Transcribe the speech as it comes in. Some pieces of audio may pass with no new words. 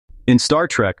In Star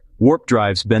Trek, warp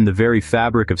drives bend the very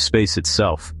fabric of space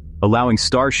itself, allowing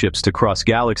starships to cross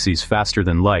galaxies faster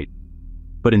than light.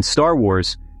 But in Star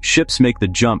Wars, ships make the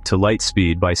jump to light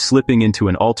speed by slipping into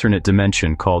an alternate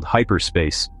dimension called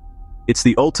hyperspace. It's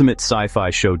the ultimate sci-fi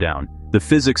showdown, the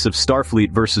physics of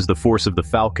Starfleet versus the force of the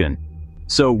Falcon.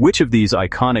 So, which of these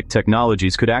iconic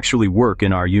technologies could actually work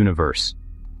in our universe?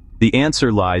 The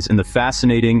answer lies in the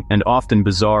fascinating and often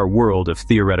bizarre world of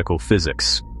theoretical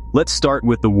physics. Let's start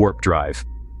with the warp drive.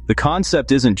 The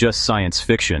concept isn't just science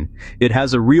fiction, it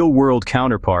has a real-world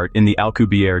counterpart in the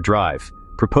Alcubierre drive,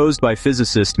 proposed by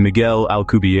physicist Miguel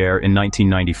Alcubierre in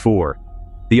 1994.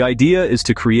 The idea is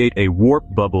to create a warp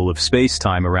bubble of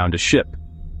space-time around a ship.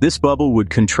 This bubble would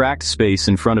contract space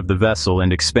in front of the vessel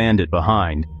and expand it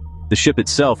behind. The ship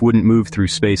itself wouldn't move through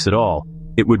space at all.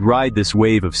 It would ride this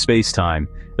wave of space-time,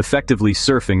 effectively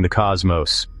surfing the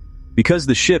cosmos. Because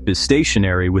the ship is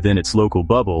stationary within its local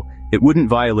bubble, it wouldn't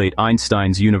violate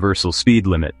Einstein's universal speed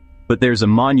limit. But there's a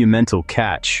monumental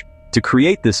catch. To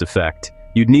create this effect,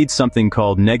 you'd need something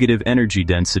called negative energy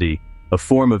density, a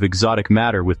form of exotic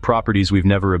matter with properties we've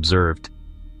never observed.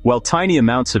 While tiny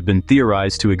amounts have been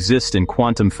theorized to exist in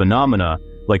quantum phenomena,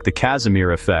 like the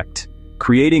Casimir effect,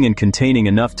 creating and containing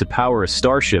enough to power a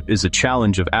starship is a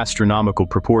challenge of astronomical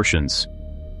proportions.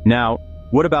 Now,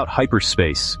 what about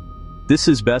hyperspace? This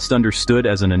is best understood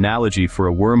as an analogy for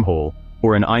a wormhole,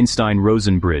 or an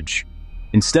Einstein-Rosen bridge.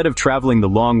 Instead of traveling the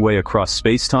long way across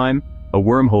space-time, a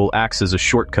wormhole acts as a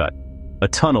shortcut, a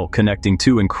tunnel connecting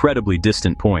two incredibly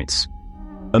distant points.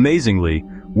 Amazingly,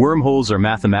 wormholes are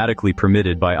mathematically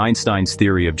permitted by Einstein's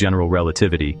theory of general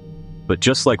relativity. But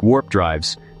just like warp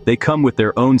drives, they come with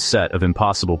their own set of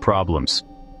impossible problems.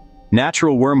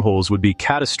 Natural wormholes would be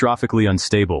catastrophically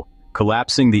unstable,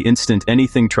 collapsing the instant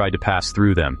anything tried to pass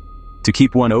through them. To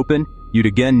keep one open, you'd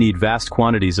again need vast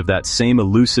quantities of that same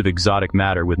elusive exotic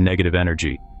matter with negative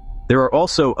energy. There are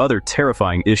also other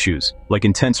terrifying issues, like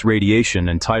intense radiation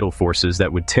and tidal forces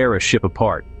that would tear a ship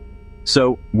apart.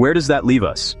 So, where does that leave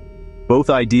us?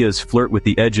 Both ideas flirt with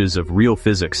the edges of real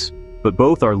physics, but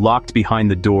both are locked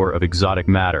behind the door of exotic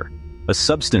matter, a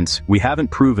substance we haven't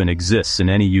proven exists in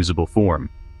any usable form.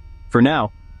 For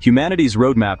now, humanity's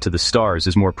roadmap to the stars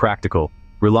is more practical,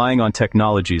 relying on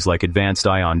technologies like advanced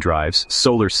ion drives,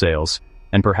 solar sails,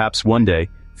 and perhaps one day,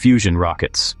 fusion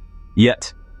rockets.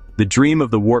 Yet, the dream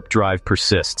of the warp drive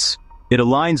persists. It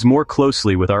aligns more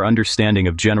closely with our understanding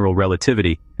of general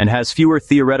relativity and has fewer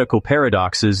theoretical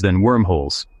paradoxes than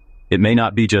wormholes. It may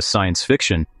not be just science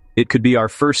fiction, it could be our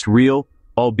first real,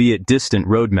 albeit distant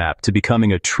roadmap to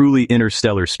becoming a truly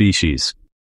interstellar species.